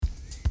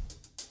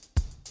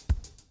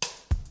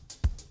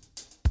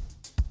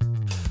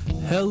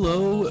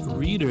Hello,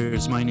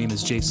 readers. My name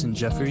is Jason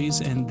Jeffries,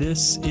 and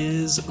this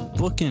is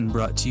Bookin',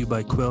 brought to you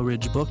by Quail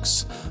Ridge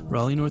Books,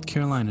 Raleigh, North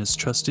Carolina's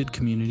trusted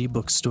community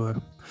bookstore.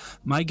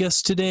 My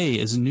guest today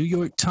is New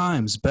York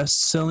Times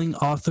best-selling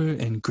author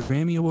and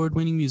Grammy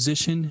Award-winning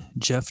musician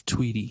Jeff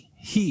Tweedy.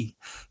 He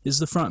is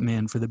the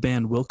frontman for the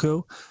band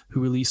Wilco,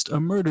 who released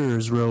a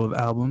murderer's row of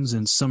albums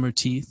in Summer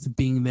Teeth,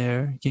 Being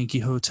There,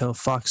 Yankee Hotel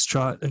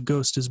Foxtrot, A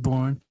Ghost is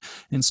Born,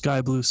 and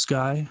Sky Blue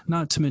Sky,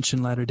 not to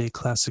mention latter-day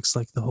classics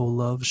like The Whole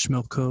Love,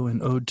 Schmilko,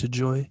 and Ode to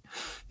Joy.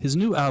 His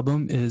new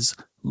album is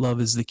Love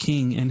is the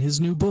King, and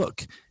his new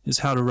book is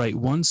How to Write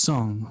One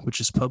Song, which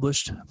is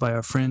published by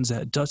our friends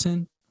at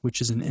Dutton,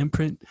 which is an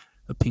imprint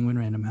of Penguin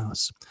Random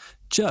House.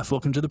 Jeff,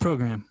 welcome to the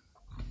program.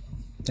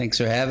 Thanks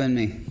for having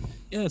me.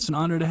 Yeah, it's an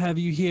honor to have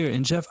you here.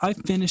 And Jeff, I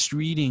finished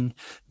reading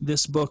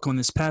this book on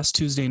this past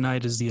Tuesday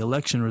night as the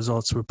election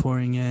results were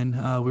pouring in.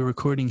 We're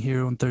recording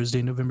here on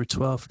Thursday, November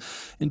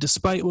 12th. And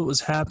despite what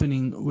was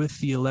happening with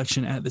the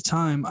election at the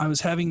time, I was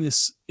having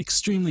this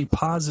extremely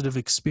positive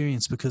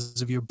experience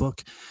because of your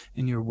book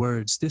and your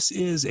words. This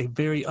is a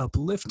very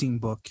uplifting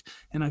book,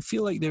 and I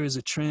feel like there is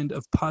a trend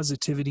of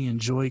positivity and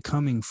joy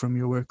coming from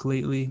your work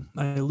lately.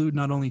 I allude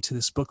not only to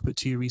this book, but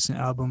to your recent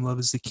album, Love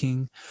is the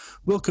King,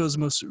 Wilco's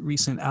most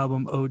recent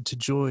album, Ode to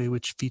Joy,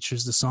 which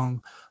features the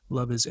song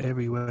Love is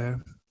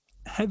Everywhere.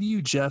 Have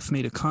you, Jeff,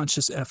 made a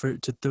conscious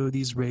effort to throw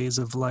these rays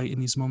of light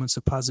and these moments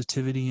of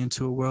positivity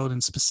into a world,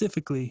 and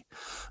specifically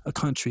a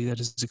country that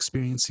is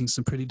experiencing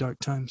some pretty dark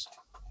times?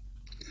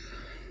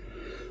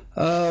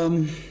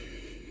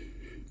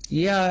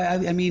 Yeah,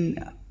 I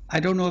mean, I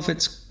don't know if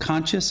it's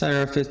conscious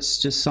or if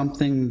it's just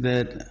something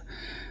that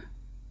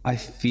I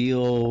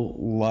feel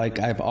like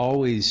I've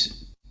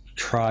always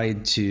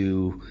tried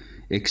to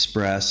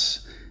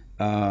express,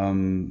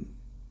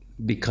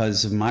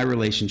 because of my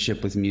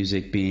relationship with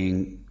music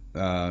being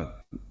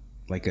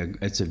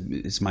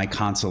it's my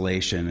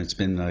consolation. It's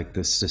been like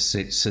the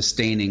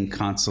sustaining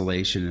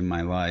consolation in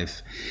my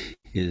life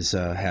is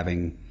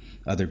having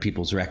other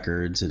people's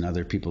records and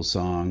other people's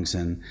songs,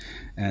 and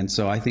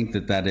so I think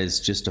that is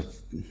just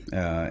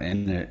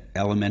in an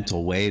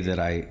elemental way that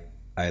I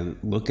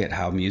look at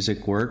how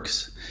music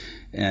works,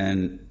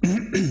 and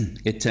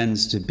it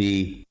tends to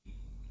be,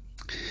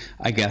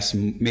 I guess,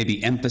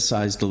 maybe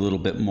emphasized a little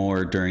bit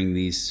more during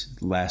these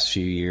last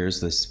few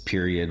years, this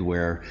period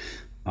where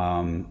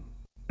I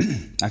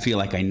feel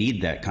like I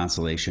need that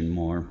consolation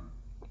more,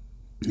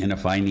 and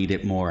if I need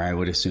it more, I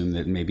would assume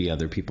that maybe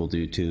other people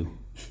do too.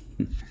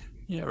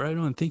 Yeah, right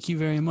on. Thank you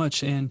very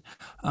much. And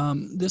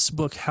this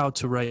book, How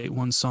to Write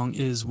One Song,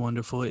 is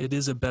wonderful. It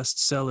is a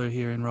bestseller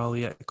here in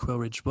Raleigh at Quail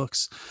Ridge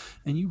Books.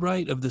 And you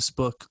write of this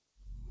book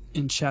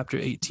in chapter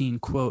 18,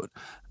 quote,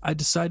 "I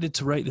decided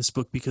to write this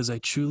book because I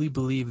truly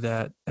believe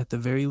that, at the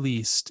very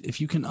least,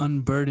 if you can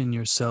unburden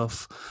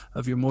yourself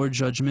of your more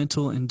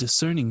judgmental and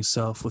discerning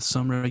self with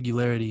some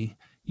regularity,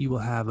 you will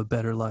have a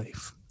better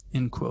life."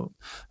 End quote.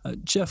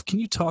 Jeff, can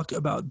you talk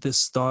about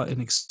this thought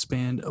and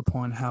expand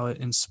upon how it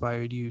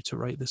inspired you to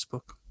write this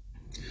book?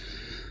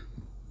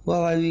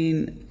 Well, I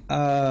mean,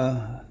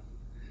 I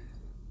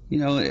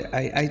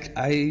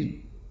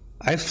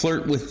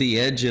flirt with the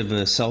edge of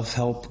a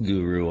self-help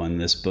guru on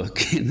this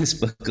book, in this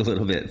book a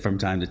little bit from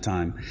time to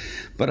time.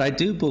 But I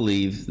do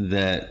believe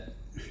that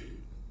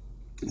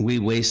we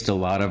waste a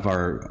lot of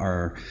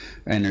our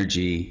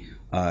energy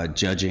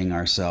judging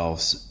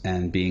ourselves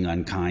and being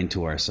unkind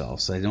to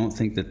ourselves. I don't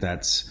think that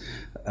that's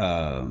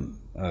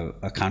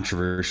a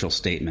controversial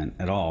statement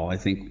at all. I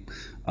think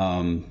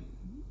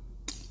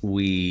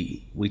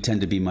we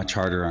tend to be much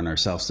harder on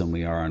ourselves than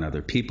we are on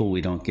other people.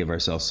 We don't give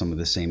ourselves some of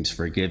the same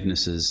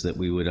forgivenesses that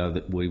we would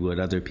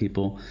other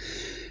people.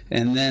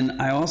 And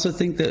then I also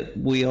think that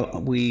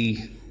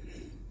we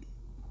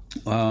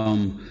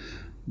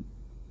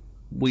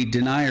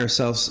deny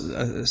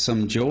ourselves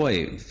some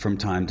joy from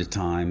time to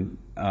time.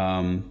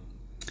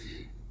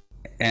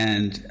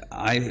 And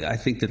I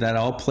think that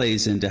all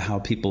plays into how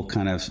people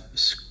kind of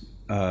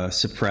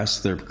suppress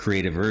their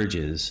creative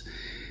urges.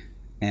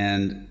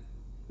 And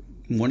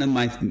one of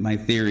my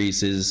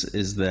theories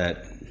is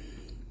that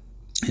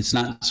it's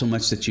not so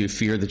much that you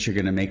fear that you're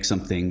going to make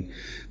something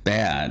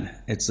bad.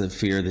 It's the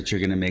fear that you're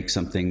going to make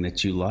something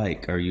that you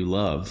like or you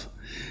love,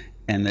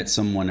 and that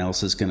someone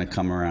else is going to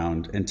come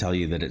around and tell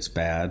you that it's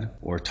bad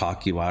or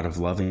talk you out of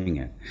loving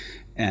it.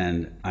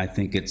 And I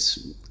think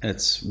it's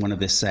one of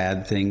the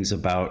sad things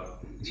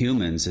about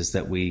humans is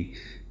that we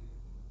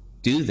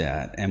do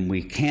that, and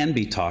we can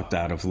be talked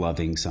out of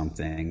loving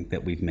something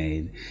that we've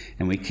made,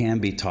 and we can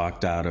be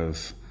talked out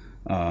of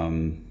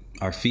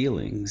our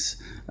feelings.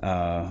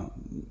 I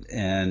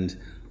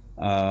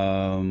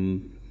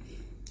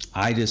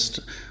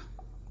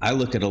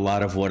look at a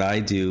lot of what I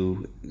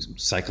do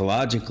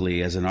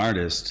psychologically as an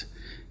artist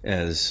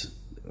as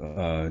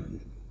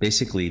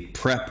basically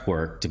prep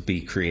work to be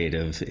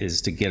creative,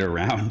 is to get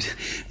around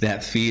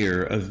that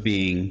fear of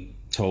being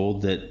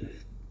told that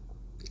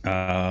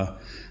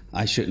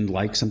I shouldn't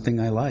like something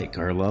I like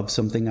or love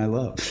something I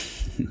love.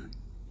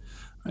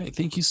 All right,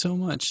 thank you so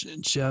much,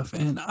 Jeff.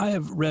 And I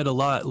have read a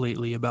lot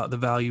lately about the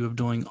value of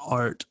doing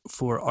art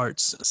for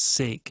art's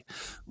sake,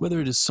 whether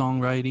it is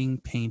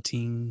songwriting,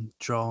 painting,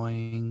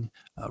 drawing,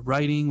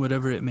 writing,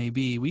 whatever it may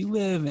be. We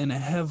live in a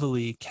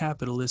heavily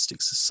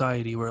capitalistic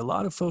society where a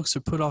lot of folks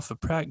are put off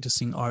of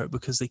practicing art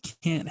because they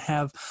can't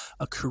have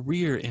a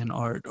career in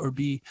art or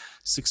be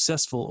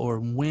successful or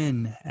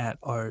win at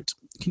art.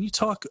 Can you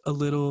talk a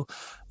little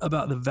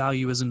about the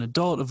value as an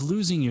adult of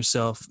losing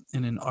yourself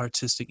in an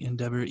artistic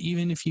endeavor,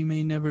 even if you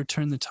may never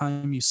turn the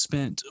time you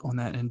spent on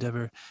that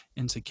endeavor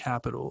into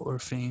capital or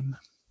fame?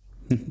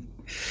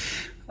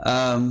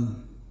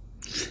 Um,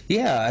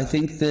 yeah, I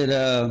think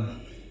that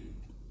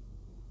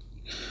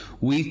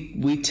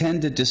we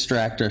tend to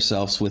distract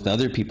ourselves with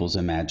other people's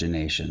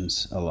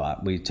imaginations a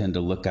lot. We tend to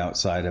look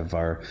outside of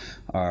our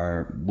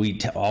we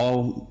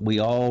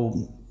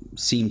all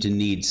seem to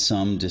need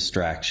some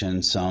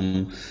distraction,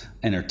 some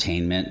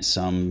entertainment,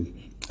 some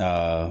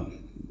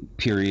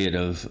period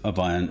of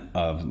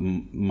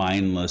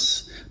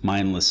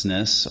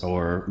mindlessness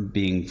or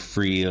being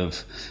free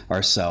of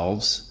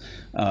ourselves,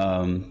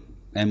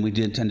 and we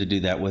did tend to do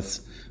that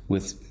with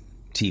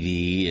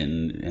TV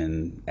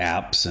and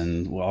apps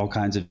and all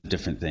kinds of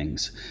different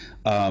things.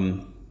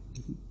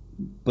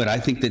 But I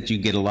think that you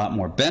get a lot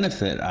more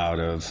benefit out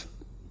of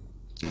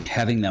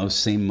having those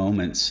same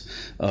moments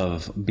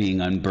of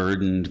being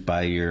unburdened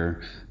by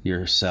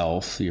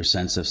yourself, your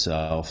sense of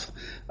self,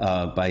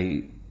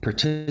 by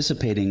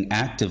participating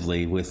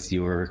actively with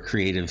your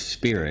creative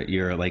spirit,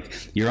 your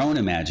own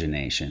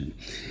imagination,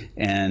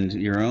 and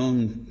your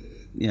own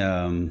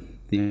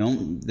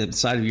the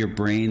side of your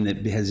brain that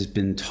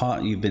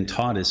you've been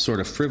taught is sort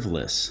of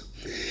frivolous.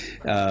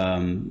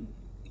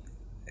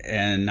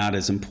 And not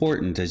as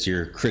important as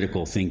your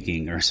critical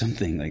thinking or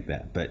something like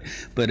that, but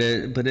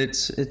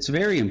it's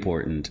very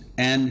important.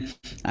 And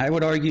I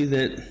would argue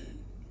that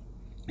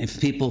if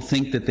people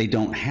think that they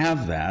don't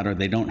have that, or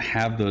they don't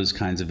have those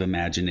kinds of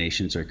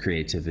imaginations or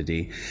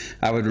creativity,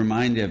 I would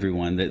remind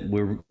everyone that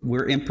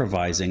we're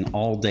improvising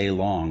all day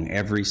long,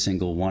 every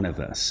single one of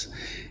us.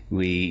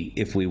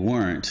 If we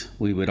weren't,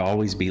 we would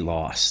always be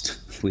lost.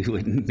 We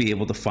wouldn't be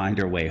able to find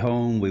our way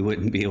home. We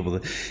wouldn't be able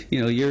to,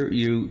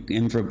 you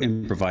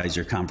improvise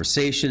your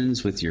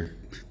conversations with your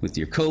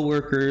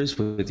coworkers,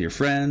 with your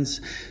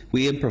friends.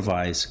 We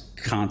improvise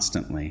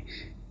constantly,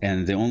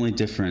 and the only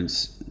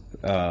difference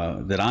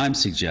that I'm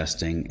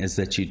suggesting is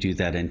that you do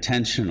that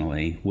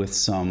intentionally with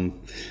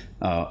some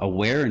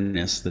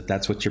awareness that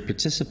that's what you're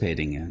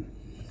participating in.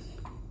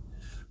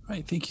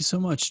 Right. Thank you so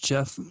much,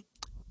 Jeff.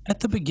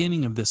 At the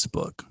beginning of this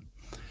book,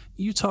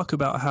 you talk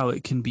about how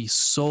it can be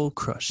soul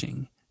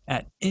crushing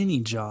at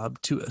any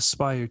job to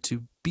aspire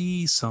to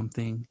be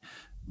something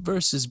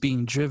versus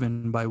being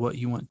driven by what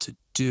you want to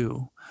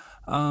do.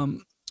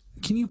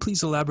 Can you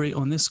please elaborate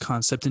on this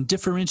concept and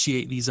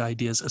differentiate these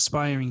ideas,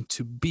 aspiring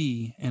to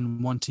be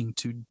and wanting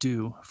to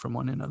do, from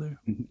one another?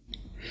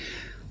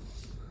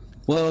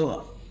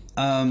 Well,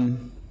 I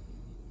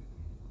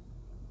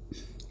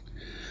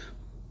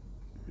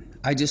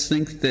just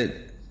think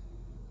that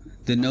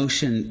the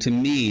notion, to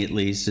me at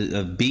least,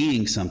 of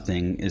being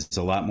something is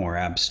a lot more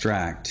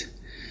abstract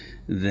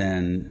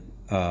than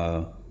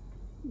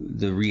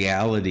the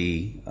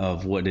reality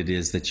of what it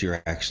is that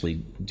you're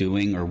actually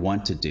doing or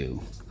want to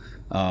do.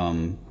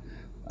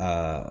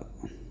 There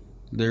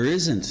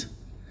isn't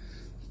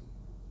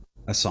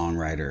a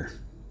songwriter,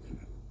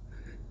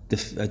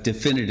 a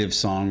definitive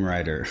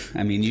songwriter.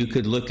 I mean, you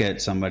could look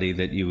at somebody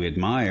that you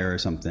admire or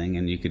something,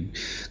 and you could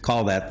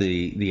call that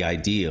the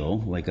ideal,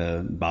 like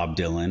a Bob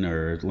Dylan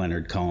or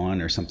Leonard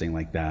Cohen or something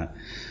like that.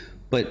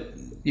 But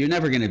you're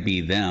never going to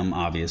be them,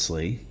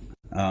 obviously.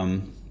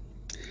 And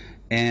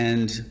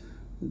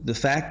the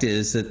fact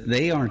is that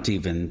they aren't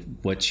even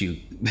what you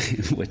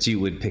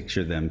would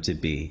picture them to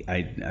be.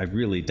 I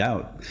really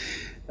doubt.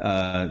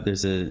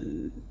 It's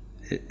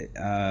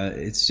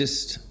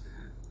just.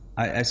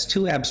 It's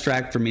too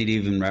abstract for me to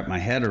even wrap my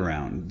head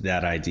around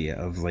that idea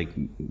of like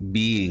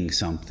being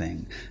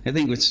something. I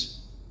think it's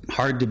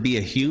hard to be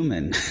a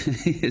human.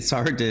 It's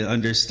hard to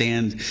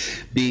understand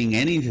being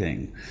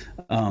anything.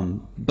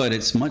 But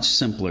it's much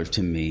simpler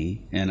to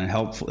me, and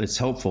it's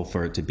helpful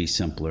for it to be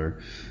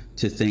simpler,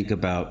 to think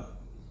about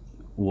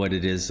what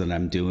it is that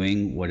I'm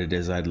doing, what it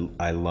is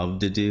I love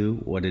to do,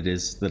 what it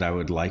is that I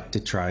would like to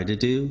try to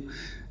do,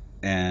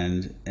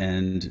 and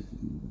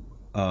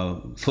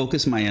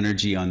focus my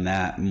energy on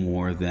that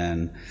more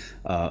than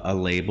a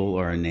label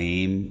or a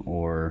name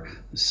or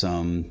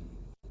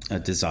a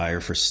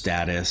desire for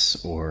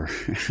status or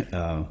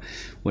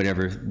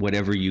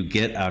whatever you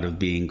get out of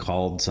being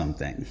called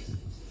something.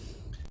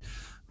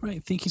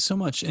 Right. Thank you so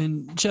much.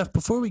 And Jeff,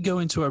 before we go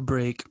into our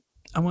break,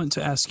 I want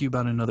to ask you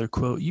about another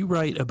quote. You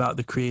write about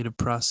the creative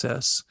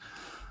process.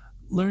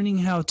 Learning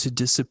how to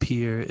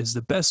disappear is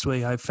the best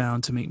way I've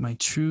found to make my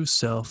true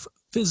self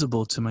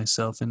visible to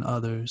myself and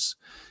others.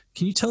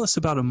 Can you tell us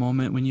about a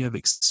moment when you have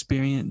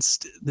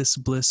experienced this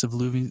bliss of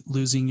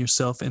losing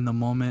yourself in the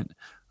moment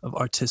of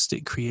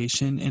artistic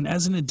creation? And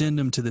as an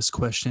addendum to this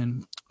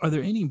question, are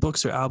there any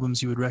books or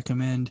albums you would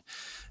recommend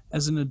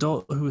As an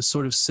adult who is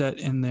sort of set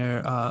in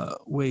their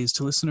ways,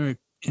 to listener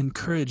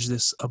encourage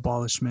this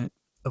abolishment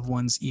of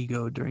one's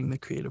ego during the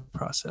creative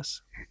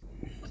process?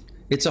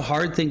 It's a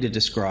hard thing to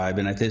describe,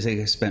 and I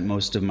think I spent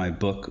most of my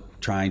book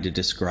trying to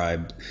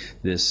describe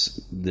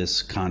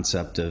this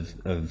concept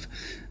of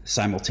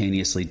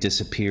simultaneously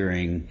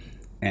disappearing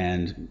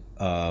and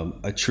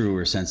a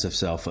truer sense of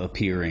self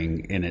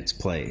appearing in its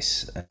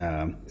place.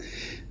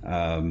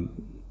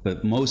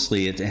 But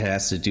mostly it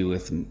has to do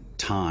with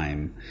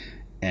time,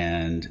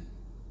 and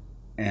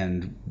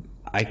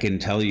I can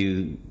tell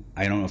you,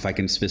 I don't know if I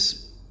can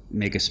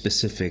make a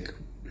specific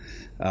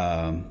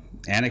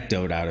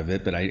anecdote out of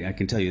it, but I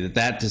can tell you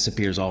that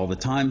disappears all the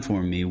time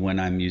for me when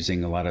I'm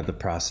using a lot of the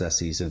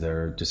processes that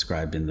are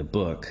described in the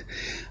book.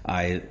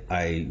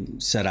 I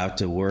set out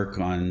to work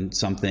on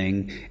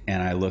something,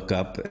 and I look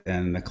up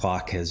and the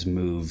clock has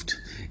moved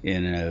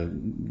in a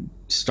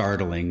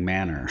startling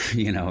manner,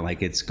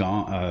 like it's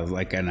gone,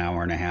 like an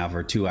hour and a half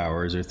or 2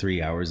 hours or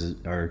 3 hours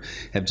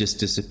have just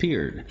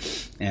disappeared.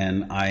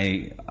 And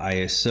I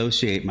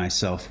associate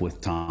myself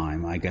with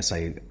time. I guess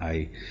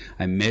I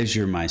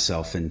measure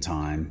myself in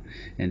time.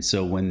 And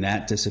so when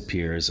that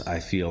disappears, I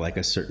feel like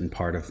a certain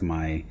part of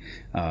my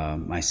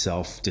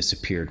myself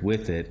disappeared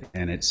with it.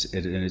 And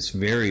it's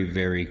very,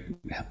 very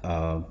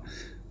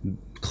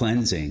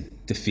cleansing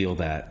to feel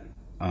that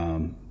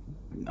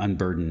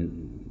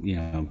unburdened,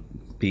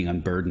 being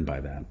unburdened by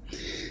that.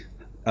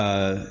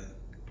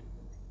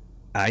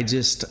 I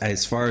just,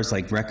 as far as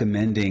like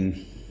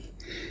recommending,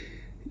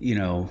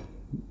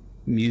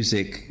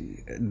 music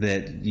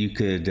that you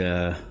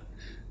could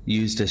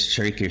use to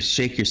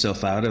shake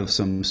yourself out of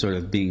some sort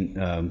of being,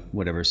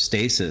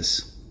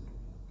 stasis.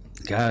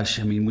 Gosh,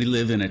 I mean, we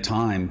live in a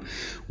time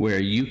where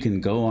you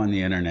can go on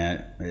the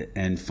internet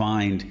and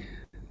find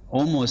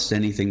almost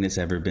anything that's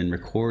ever been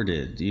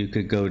recorded. You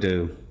could go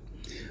to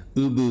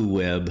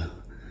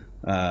ubuweb.com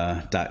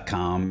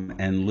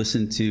and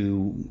listen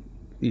to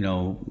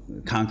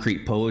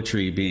concrete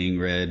poetry being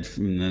read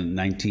from the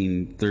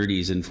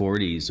 1930s and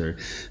 40s, or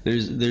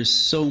there's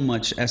so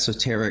much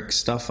esoteric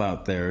stuff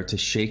out there to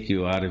shake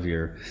you out of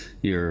your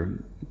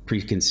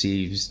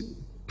preconceived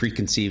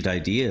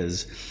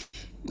ideas.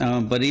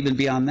 But even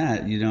beyond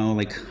that, you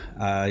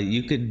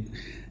could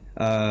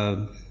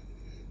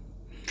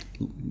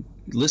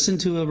listen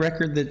to a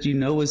record that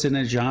is in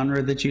a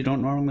genre that you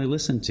don't normally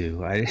listen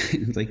to. I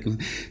like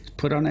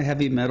put on a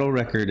heavy metal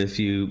record if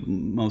you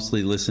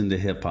mostly listen to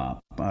hip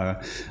hop.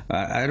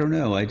 I don't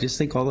know. I just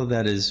think all of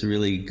that is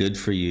really good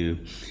for you.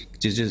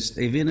 To just,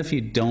 even if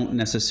you don't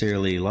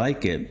necessarily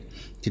like it,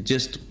 to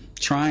just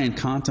try and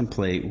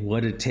contemplate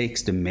what it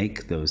takes to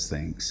make those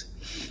things.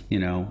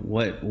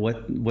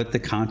 What the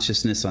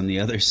consciousness on the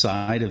other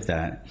side of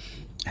that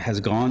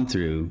has gone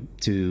through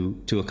to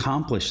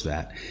accomplish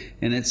that.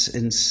 And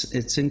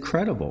it's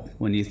incredible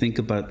when you think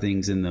about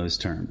things in those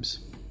terms.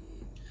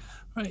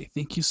 All right,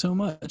 thank you so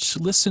much.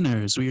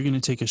 Listeners, we are going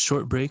to take a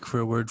short break for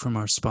a word from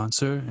our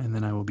sponsor, and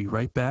then I will be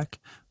right back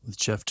with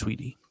Jeff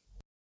Tweedy.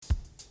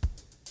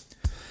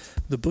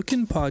 The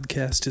Bookin'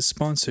 Podcast is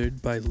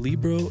sponsored by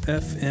Libro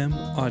FM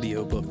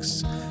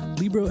Audiobooks.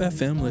 Libro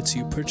FM lets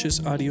you purchase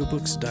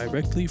audiobooks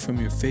directly from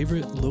your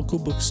favorite local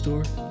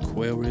bookstore,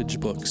 Quail Ridge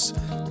Books.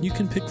 You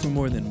can pick from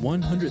more than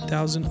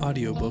 100,000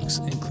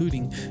 audiobooks,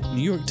 including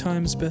New York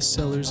Times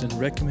bestsellers and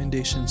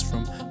recommendations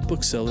from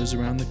booksellers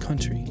around the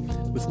country.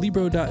 With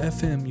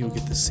Libro.fm, you'll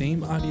get the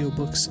same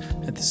audiobooks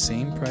at the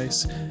same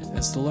price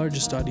as the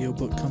largest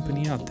audiobook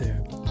company out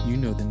there. You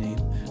know the name.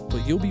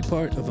 But you'll be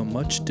part of a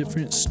much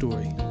different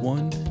story,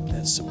 one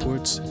that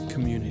supports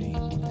community.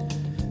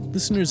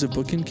 Listeners of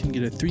Bookin' can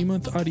get a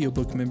 3-month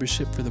audiobook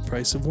membership for the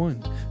price of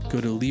one.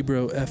 Go to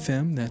Libro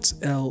FM, that's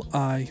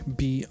LIBRO.FM,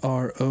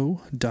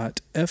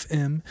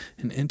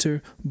 and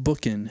enter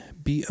Bookin',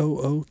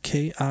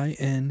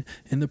 BOOKIN,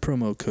 in the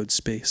promo code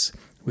space.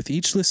 With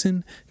each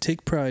listen,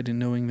 take pride in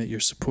knowing that you're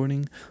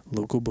supporting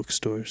local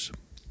bookstores.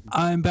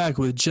 I'm back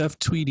with Jeff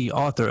Tweedy,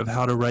 author of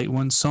How to Write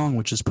One Song,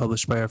 which is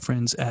published by our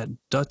friends at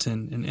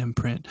Dutton, an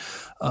imprint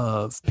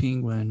of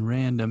Penguin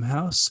Random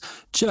House.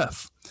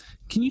 Jeff,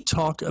 can you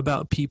talk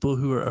about people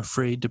who are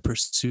afraid to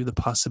pursue the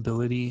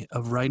possibility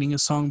of writing a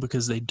song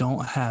because they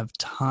don't have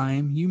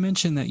time? You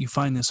mentioned that you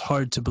find this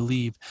hard to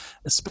believe,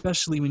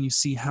 especially when you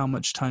see how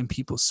much time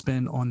people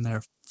spend on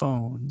their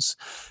phones.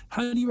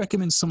 How do you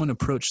recommend someone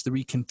approach the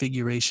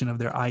reconfiguration of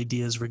their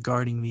ideas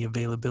regarding the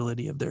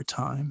availability of their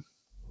time?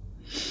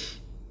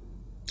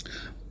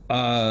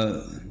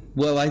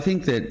 Well, I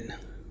think that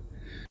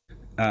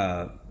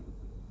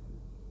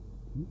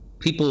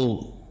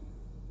people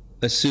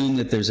assume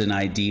that there's an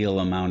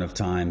ideal amount of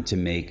time to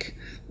make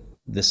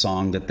the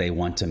song that they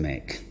want to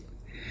make.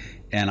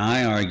 And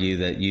I argue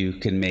that you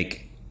can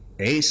make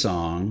a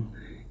song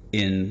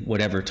in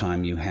whatever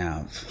time you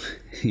have,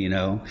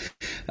 and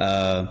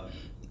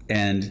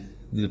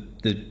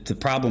the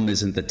problem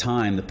isn't the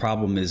time. The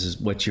problem is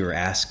what you're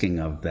asking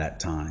of that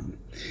time.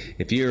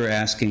 If you're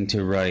asking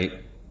to write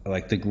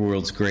like the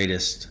world's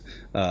greatest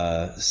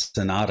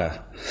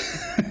sonata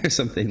or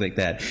something like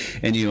that,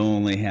 and you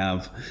only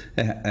have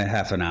a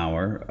half an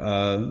hour,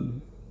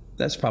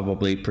 that's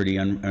probably pretty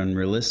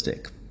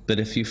unrealistic. But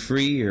if you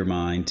free your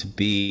mind to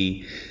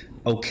be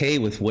okay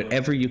with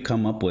whatever you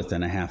come up with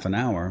in a half an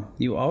hour,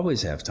 you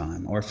always have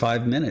time, or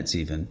 5 minutes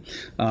even.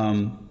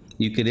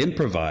 You could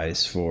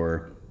improvise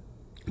for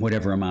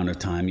whatever amount of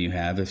time you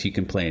have. If you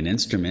can play an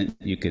instrument,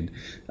 you could,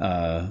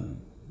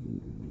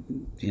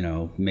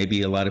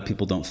 maybe a lot of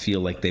people don't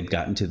feel like they've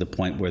gotten to the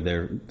point where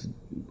they're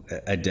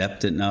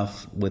adept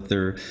enough with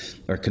their,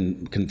 or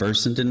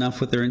conversant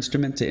enough with their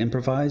instrument to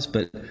improvise,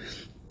 but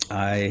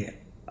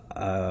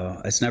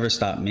it's never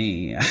stopped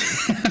me.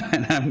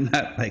 And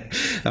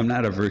I'm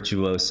not a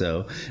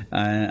virtuoso.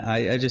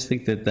 I just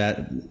think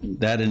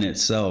that in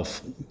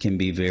itself can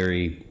be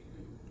very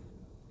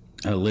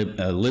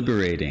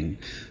liberating.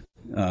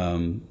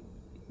 And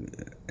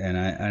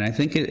I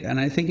think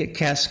it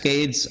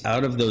cascades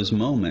out of those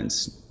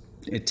moments.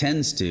 It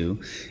tends to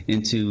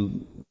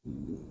into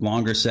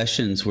longer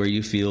sessions where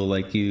you feel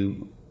like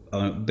you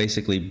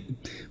basically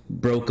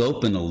broke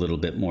open a little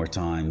bit more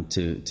time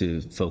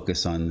to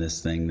focus on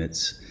this thing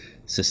that's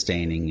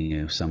sustaining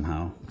you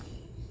somehow.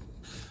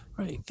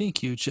 Right.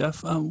 Thank you,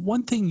 Jeff.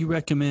 One thing you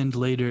recommend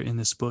later in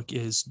this book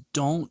is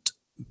don't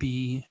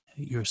be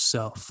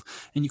yourself.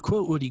 And you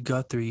quote Woody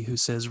Guthrie, who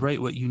says,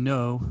 write what you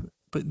know,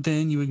 but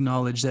then you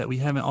acknowledge that we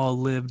haven't all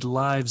lived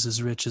lives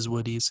as rich as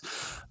Woody's.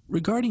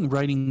 Regarding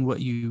writing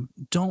what you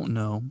don't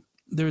know,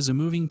 there's a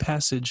moving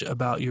passage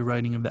about your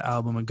writing of the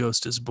album A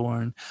Ghost Is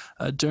Born.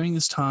 During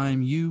this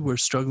time, you were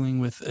struggling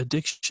with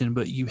addiction,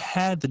 but you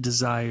had the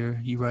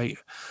desire, you write,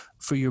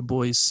 for your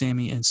boys,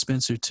 Sammy and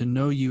Spencer, to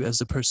know you as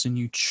the person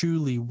you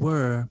truly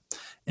were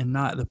and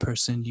not the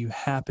person you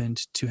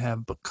happened to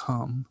have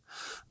become.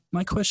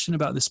 My question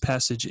about this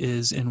passage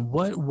is, in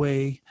what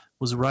way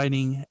was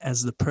writing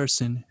as the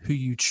person who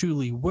you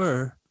truly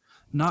were,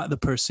 not the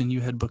person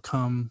you had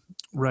become,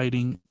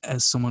 writing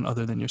as someone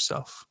other than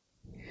yourself?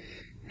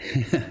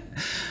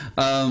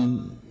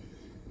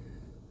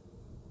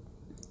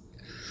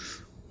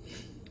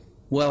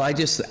 Well, I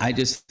just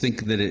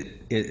think that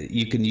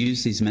you can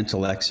use these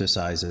mental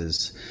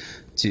exercises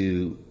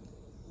to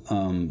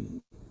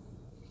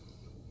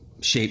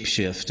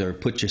shapeshift or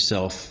put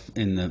yourself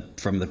in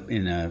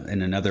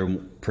another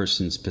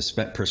person's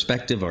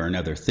perspective, or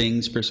another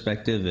thing's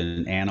perspective, in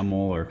an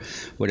animal or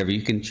whatever.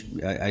 You can.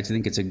 I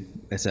think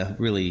it's a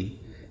really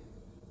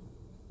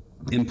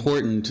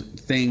important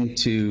thing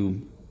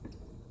to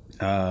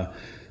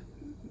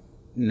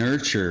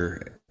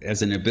nurture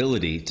as an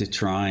ability to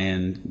try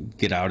and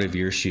get out of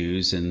your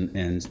shoes and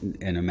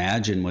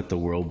imagine what the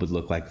world would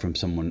look like from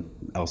someone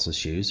else's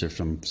shoes or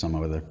from some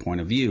other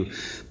point of view.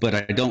 But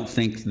I don't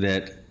think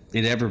that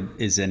it ever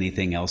is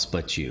anything else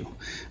but you.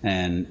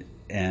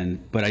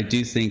 But I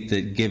do think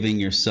that giving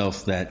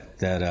yourself that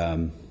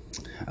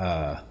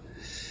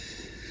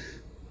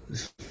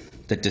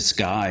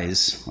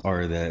disguise,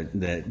 or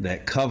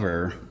that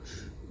cover,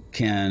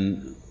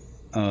 can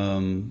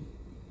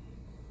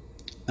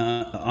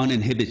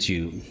uninhibit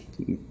you,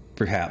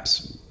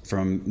 perhaps,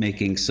 from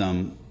making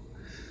some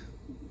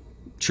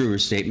truer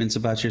statements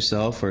about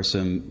yourself, or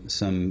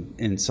some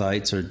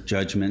insights or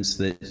judgments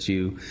that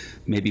you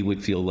maybe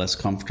would feel less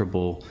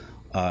comfortable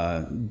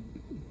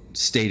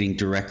stating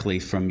directly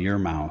from your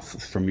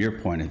mouth, from your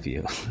point of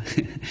view.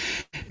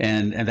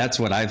 and that's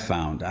what I've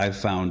found. I've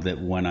found that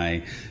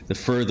the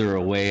further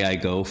away I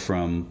go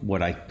from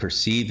what I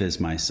perceive as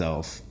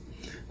myself,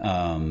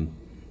 the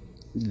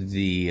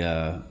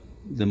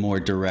more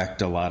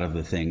direct a lot of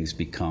the things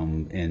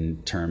become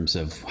in terms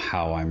of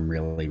how I'm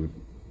really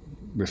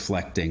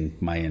reflecting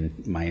my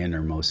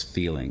innermost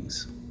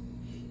feelings.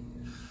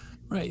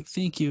 Right,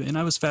 thank you. And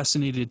I was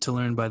fascinated to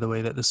learn, by the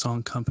way, that the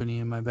song "Company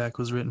in My Back"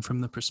 was written from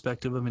the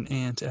perspective of an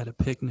ant at a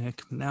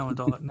picnic. Now it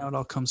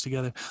all comes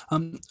together. I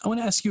want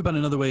to ask you about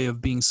another way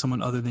of being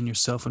someone other than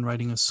yourself when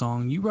writing a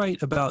song. You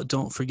write about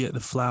 "Don't Forget the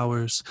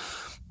Flowers,"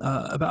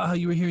 about how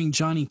you were hearing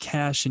Johnny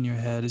Cash in your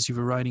head as you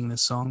were writing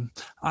this song.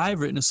 I've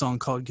written a song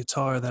called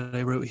 "Guitar" that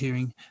I wrote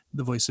hearing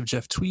the voice of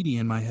Jeff Tweedy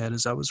in my head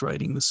as I was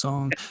writing the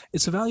song.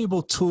 It's a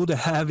valuable tool to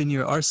have in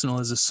your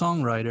arsenal as a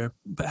songwriter,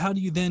 but how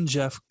do you then,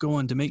 Jeff, go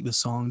on to make the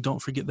song "Don't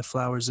Forget the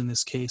Flowers," in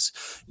this case,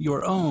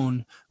 your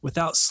own,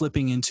 without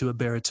slipping into a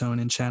baritone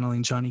and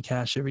channeling Johnny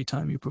Cash every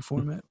time you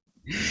perform it?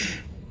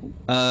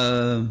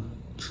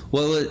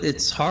 Well,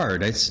 it's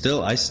hard. I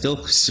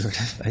still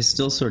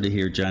sort of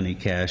hear Johnny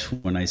Cash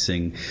when I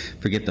sing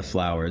 "Forget the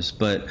Flowers,"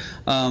 but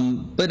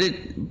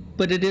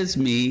it is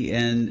me,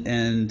 and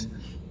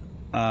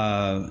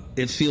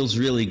it feels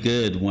really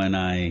good when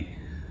I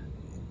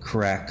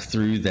crack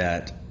through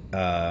that.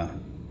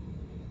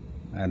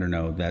 I don't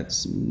know,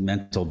 that's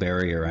mental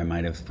barrier I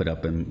might have put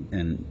up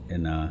in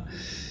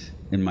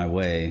my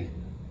way.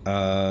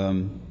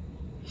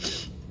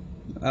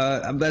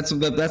 That's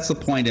the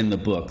point in the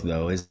book,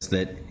 though, is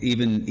that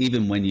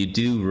even when you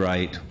do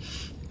write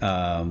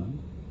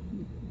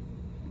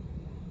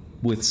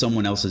with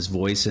someone else's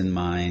voice in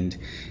mind,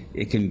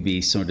 it can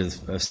be sort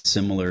of a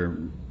similar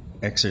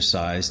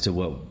exercise to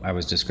what I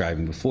was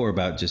describing before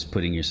about just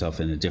putting yourself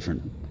in a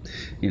different,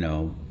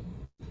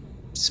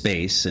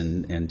 space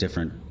and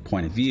different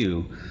point of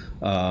view.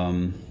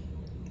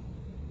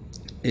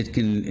 It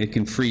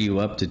can free you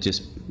up to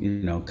just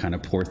kind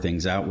of pour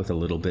things out with a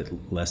little bit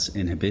less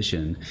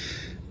inhibition.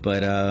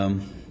 But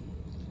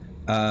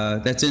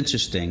that's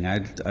interesting. I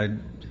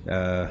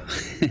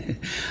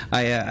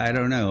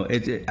don't know.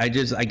 I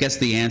guess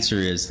the answer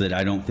is that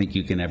I don't think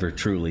you can ever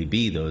truly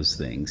be those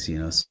things.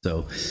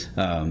 So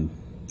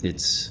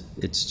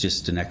it's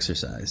just an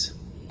exercise.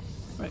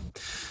 Right.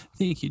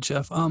 Thank you,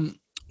 Jeff.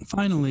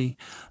 Finally,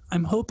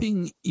 I'm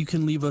hoping you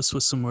can leave us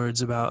with some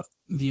words about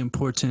the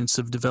importance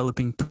of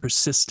developing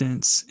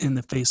persistence in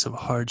the face of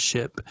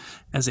hardship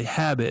as a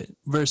habit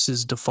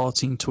versus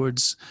defaulting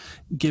towards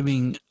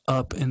giving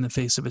up in the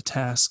face of a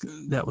task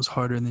that was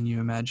harder than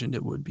you imagined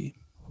it would be.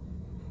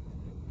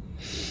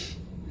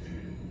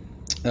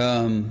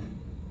 Well,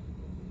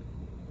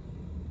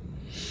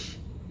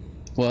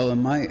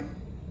 in my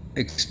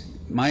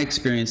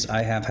experience,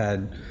 I have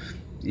had,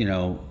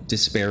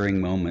 despairing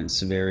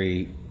moments,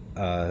 very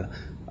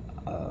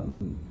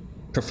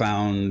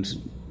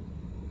profound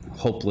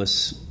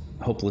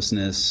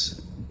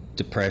hopelessness,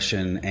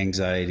 depression,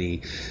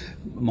 anxiety,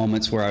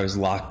 moments where I was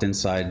locked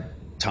inside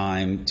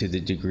time to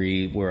the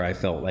degree where I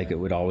felt like it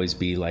would always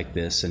be like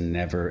this and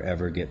never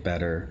ever get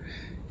better.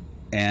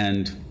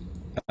 And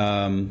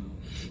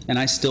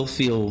I still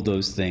feel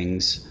those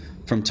things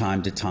from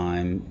time to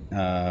time.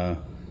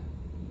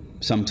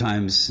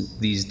 Sometimes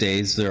these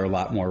days they're a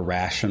lot more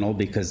rational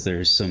because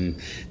there's some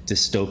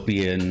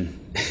dystopian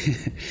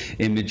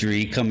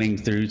imagery coming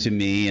through to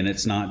me, and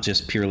it's not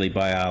just purely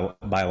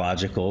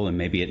biological, and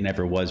maybe it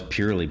never was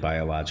purely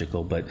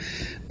biological, but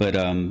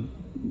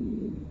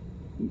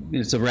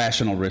it's a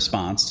rational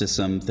response to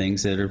some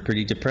things that are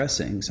pretty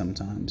depressing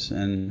sometimes.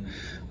 And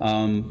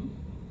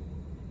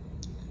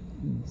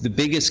the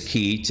biggest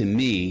key to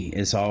me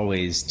is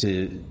always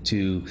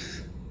to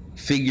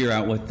figure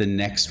out what the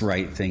next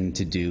right thing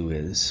to do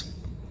is.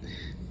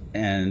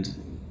 And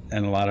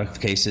in a lot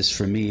of cases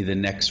for me, the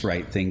next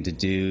right thing to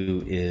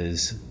do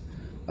is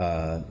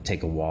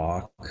take a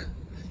walk,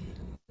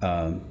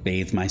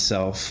 bathe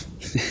myself,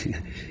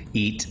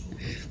 eat.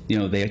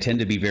 They tend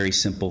to be very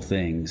simple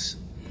things.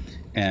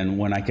 And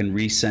when I can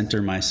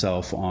recenter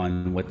myself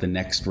on what the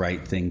next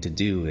right thing to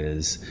do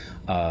is,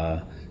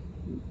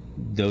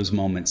 those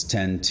moments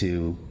tend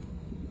to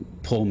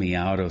pull me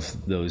out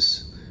of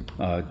those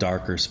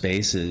darker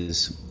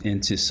spaces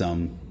into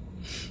some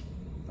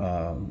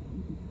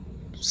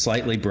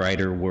slightly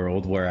brighter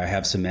world where I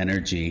have some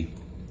energy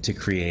to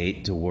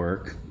create, to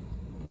work.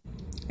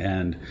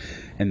 And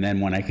then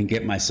when I can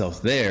get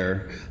myself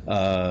there,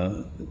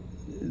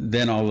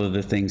 then all of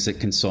the things that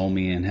console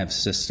me and have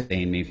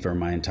sustained me for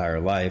my entire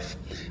life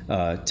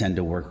tend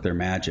to work their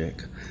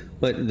magic.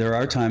 But there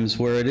are times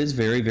where it is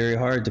very, very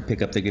hard to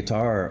pick up the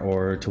guitar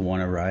or to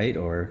want to write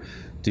or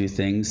do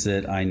things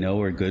that I know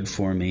are good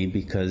for me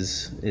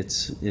because it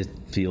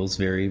feels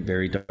very,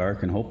 very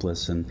dark and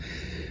hopeless. And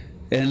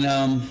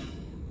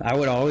I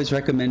would always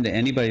recommend to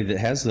anybody that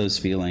has those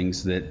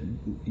feelings that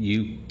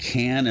you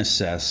can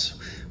assess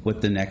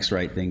what the next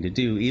right thing to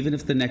do, even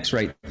if the next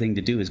right thing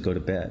to do is go to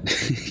bed.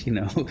 In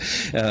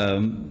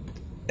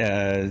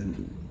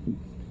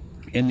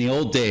the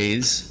old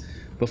days,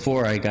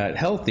 before I got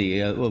healthy,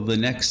 the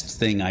next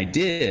thing I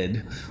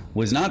did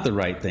was not the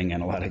right thing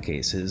in a lot of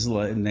cases.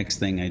 The next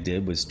thing I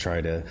did was try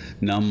to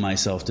numb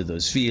myself to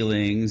those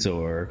feelings,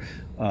 or,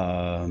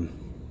 I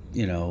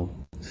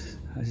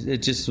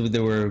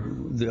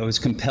was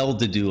compelled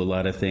to do a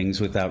lot of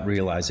things without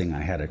realizing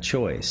I had a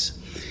choice.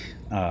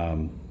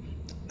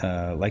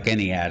 Like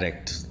any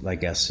addict, I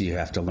guess you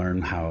have to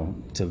learn how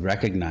to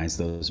recognize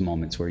those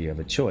moments where you have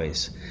a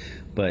choice.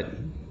 But,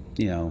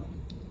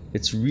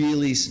 it's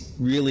really,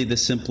 really the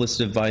simplest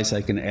advice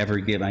I can ever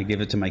give. I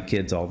give it to my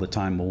kids all the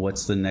time. Well,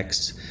 what's the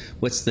next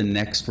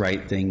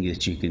right thing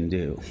that you can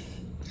do?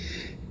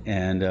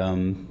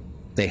 And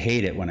they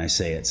hate it when I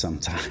say it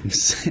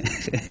sometimes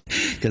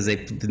because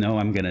they know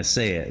I'm going to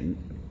say it.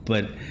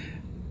 But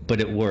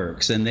it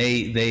works, and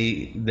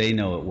they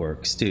know it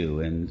works too.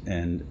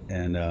 And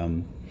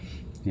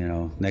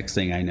next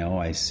thing I know,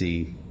 I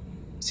see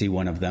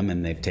one of them,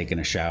 and they've taken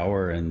a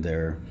shower, and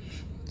they're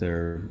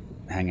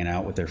hanging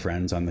out with their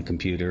friends on the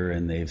computer,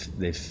 and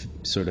they've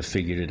sort of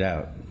figured it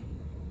out.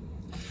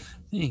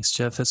 Thanks,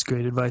 Jeff. That's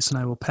great advice, and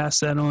I will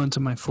pass that on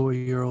to my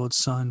 4-year-old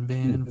son,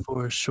 Van,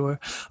 for sure.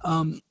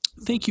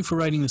 Thank you for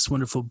writing this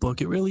wonderful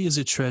book. It really is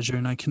a treasure,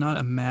 and I cannot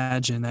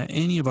imagine that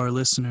any of our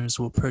listeners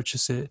will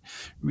purchase it,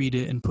 read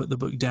it, and put the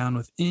book down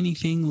with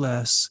anything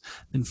less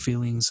than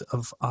feelings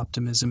of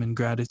optimism and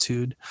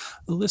gratitude.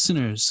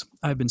 Listeners,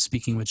 I've been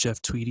speaking with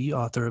Jeff Tweedy,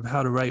 author of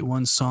How to Write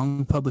One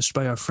Song, published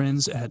by our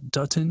friends at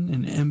Dutton,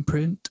 an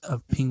imprint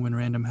of Penguin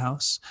Random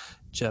House.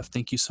 Jeff,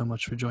 thank you so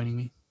much for joining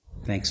me.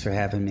 Thanks for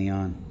having me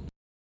on.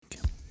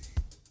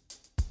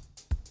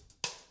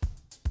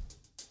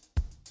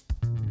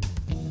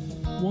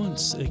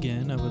 Once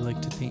again, I would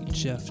like to thank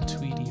Jeff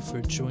Tweedy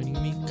for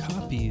joining me.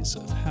 Copies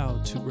of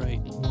How to Write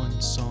One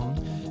Song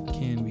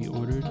can be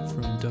ordered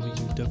from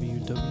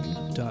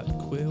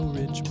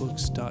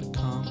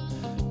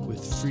www.quailridgebooks.com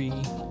with free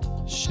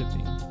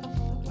shipping.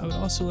 I would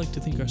also like to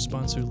thank our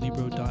sponsor,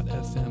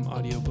 Libro.fm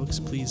Audiobooks.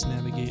 Please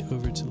navigate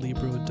over to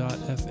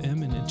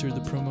Libro.fm and enter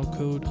the promo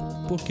code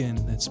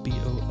BOOKIN, that's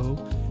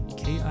BOOKIN,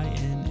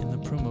 in the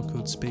promo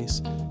code space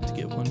to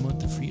get 1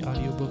 month of free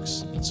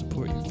audiobooks and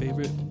support your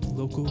favorite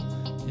local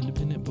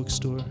independent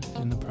bookstore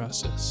in the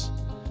process.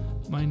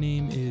 My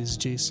name is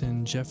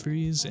Jason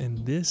Jeffries,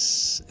 and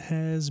this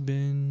has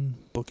been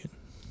Bookin'.